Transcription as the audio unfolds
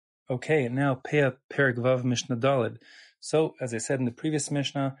Okay, and now Peah Perek Vav Mishnah Daled. So, as I said in the previous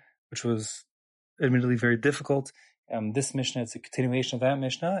Mishnah, which was admittedly very difficult, this Mishnah is a continuation of that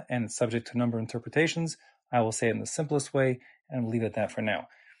Mishnah, and it's subject to a number of interpretations. I will say it in the simplest way, and we'll leave it at that for now.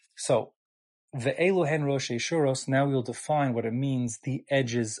 So, Ve'elu hen roshei shuros, now we will define what it means, the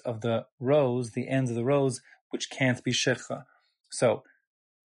edges of the rows, the ends of the rows, which can't be shechcha. So,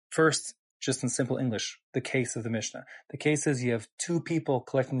 first, just in simple English, the case of the Mishnah. The case is you have two people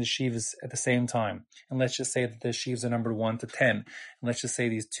collecting the sheaves at the same time. And let's just say that the sheaves are numbered 1 to 10. And let's just say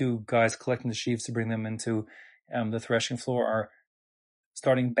these two guys collecting the sheaves to bring them into the threshing floor are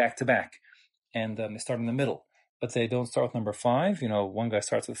starting back to back. And they start in the middle. But they don't start with number 5. One guy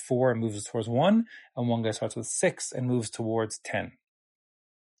starts with 4 and moves towards 1. And one guy starts with 6 and moves towards 10.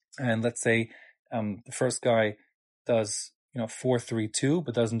 And let's say the first guy does 4, 3, 2,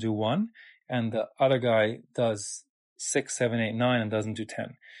 but doesn't do 1. And the other guy does 6, 7, 8, 9, and doesn't do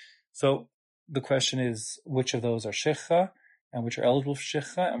 10. So the question is, which of those are shechcha and which are eligible for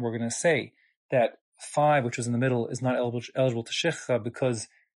shechcha? And we're going to say that 5, which was in the middle, is not eligible to shechcha because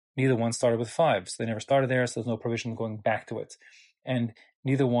neither one started with 5. So they never started there, so there's no provision going back to it. And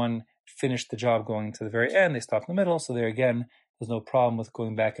neither one finished the job going to the very end. They stopped in the middle, so there again, there's no problem with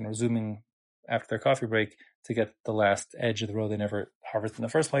going back and resuming after their coffee break to get the last edge of the row they never harvested in the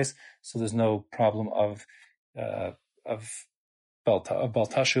first place. So there's no problem of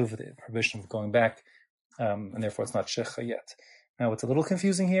baltashuv, the prohibition of going back, and therefore it's not shechcha yet. Now, what's a little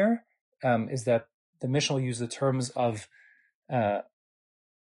confusing here is that the Mishnah will use the terms of lifnein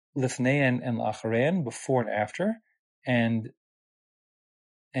and lacharein, before and after, and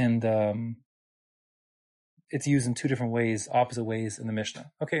it's used in two different ways, opposite ways in the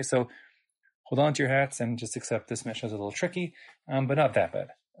Mishnah. Okay, so hold on to your hats and just accept this Mishnah is a little tricky, but not that bad,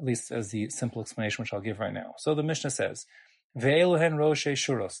 at least as the simple explanation which I'll give right now. So the Mishnah says, Ve'elu hen roshei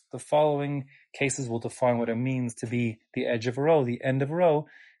shuros. The following cases will define what it means to be the edge of a row, the end of a row,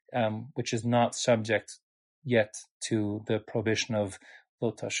 which is not subject yet to the prohibition of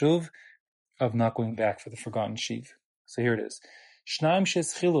lo tashuv, of not going back for the forgotten sheaf. So here it is. Shnaim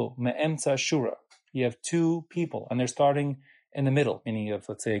sheschilu me'emtza shura. You have two people, and they're starting in the middle, meaning you have,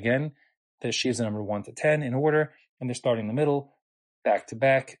 let's say again, the sheaves are number 1 to 10 in order, and they're starting in the middle, back to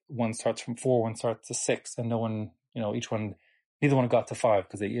back. One starts from 4, one starts to 6, and no one, neither one got to 5,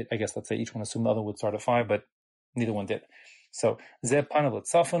 because I guess, let's say each one assumed the other would start at 5, but neither one did. So, zeh panav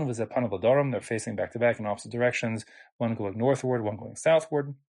l'tzafon, v'zeh panav l'daram, they're facing back to back in opposite directions, one going northward, one going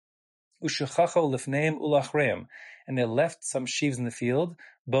southward. Ushechacho lifneim ulachreim, and they left some sheaves in the field,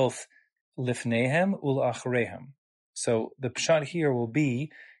 both lifnehem ulachrehem. So, the pshat here will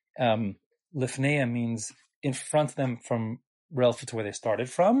be, lifneim means in front of them from relative to where they started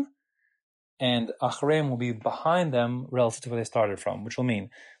from, and achreim will be behind them relative to where they started from, which will mean,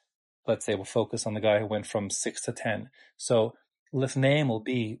 let's say we'll focus on the guy who went from 6 to 10. So lifneim will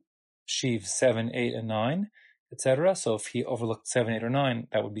be sheaves 7, 8, and 9, etc. So if he overlooked 7, 8, or 9,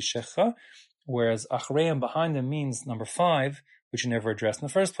 that would be shechcha. Whereas achreim behind him means number 5, which you never addressed in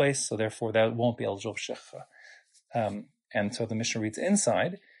the first place, so therefore that won't be eligible for shechcha. And so the Mishnah reads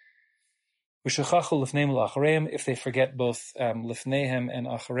inside, if they forget both lifnehem and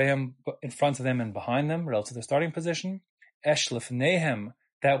achareim in front of them and behind them relative to their starting position, esh lifnehem,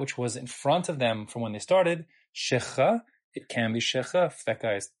 that which was in front of them from when they started, shechcha, it can be shechcha if that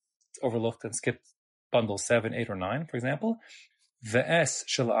guy is overlooked and skipped bundles 7, 8, or 9, for example. Ve'es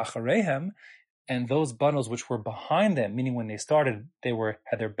shel acharehem, and those bundles which were behind them, meaning when they started, they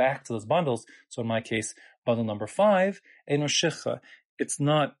had their back to those bundles. So in my case, bundle number 5, eino shechcha. It's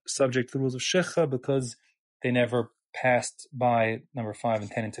not subject to the rules of shechcha because they never passed by number 5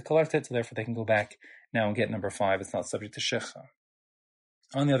 intending to collect it, so therefore they can go back now and get number 5. It's not subject to shechcha.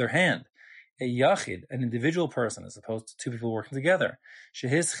 On the other hand, a yachid, an individual person, as opposed to two people working together,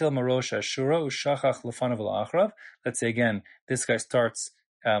 shehizchil marosha shura ushachach lefanav l'achrav. Let's say again, this guy starts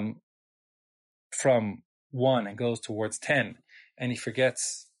from 1 and goes towards 10, and he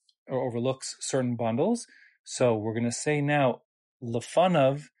forgets or overlooks certain bundles. So we're going to say now,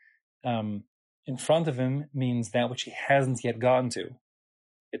 lefanav, in front of him, means that which he hasn't yet gotten to.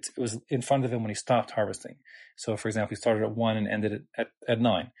 It was in front of him when he stopped harvesting. So, for example, he started at 1 and ended at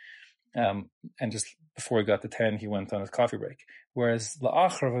 9. And just before he got to 10, he went on his coffee break. Whereas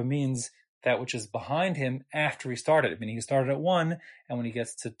la'achrava means that which is behind him after he started. Meaning he started at 1, and when he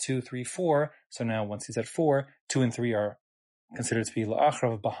gets to 2, 3, 4, so now once he's at 4, 2 and 3 are considered to be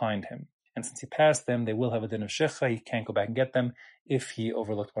la'achrava behind him. And since he passed them, they will have a din of shechcha. He can't go back and get them if he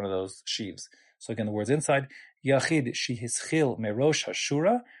overlooked one of those sheaves. So again, the words inside, Yachid shihischil merosh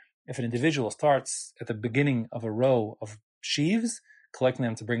hashura. If an individual starts at the beginning of a row of sheaves, collecting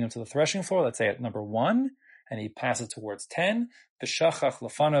them to bring them to the threshing floor, let's say at number 1, and he passes towards 10. V'shachach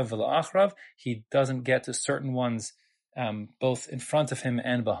lefanav v'la'achrav, he doesn't get to certain ones both in front of him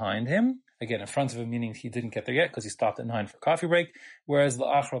and behind him. Again, in front of him meaning he didn't get there yet because he stopped at 9 for coffee break, whereas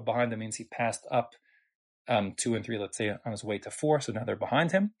la'achrav behind him means he passed up 2 and 3, let's say, on his way to 4, so now they're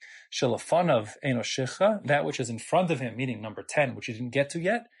behind him. Shelafanav eno shicha, that which is in front of him, meaning number 10, which he didn't get to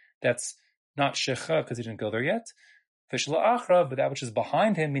yet, that's not shicha because he didn't go there yet. V'shela'achrav, but that which is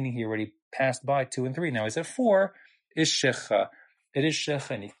behind him, meaning he already passed by 2 and 3, now he's at 4, is shicha. It is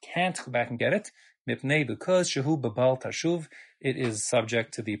shicha, and he can't go back and get it. Mipnei, because shehu babal tashuv, it is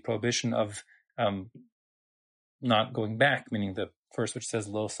subject to the prohibition of not going back, meaning the first which says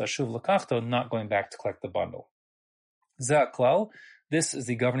lo sashuv lakachto, not going back to collect the bundle. Zaklal, this is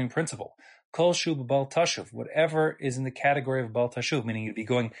the governing principle. Kol shu babal tashuv, whatever is in the category of babal tashuv, meaning you'd be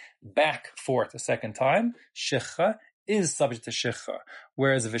going back for it a second time, shicha is subject to shicha.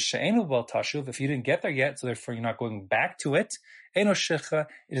 Whereas if it's she'enu babal tashuv, if you didn't get there yet, so therefore you're not going back to it, eno shicha,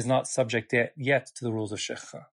 it is not subject yet to the rules of shicha.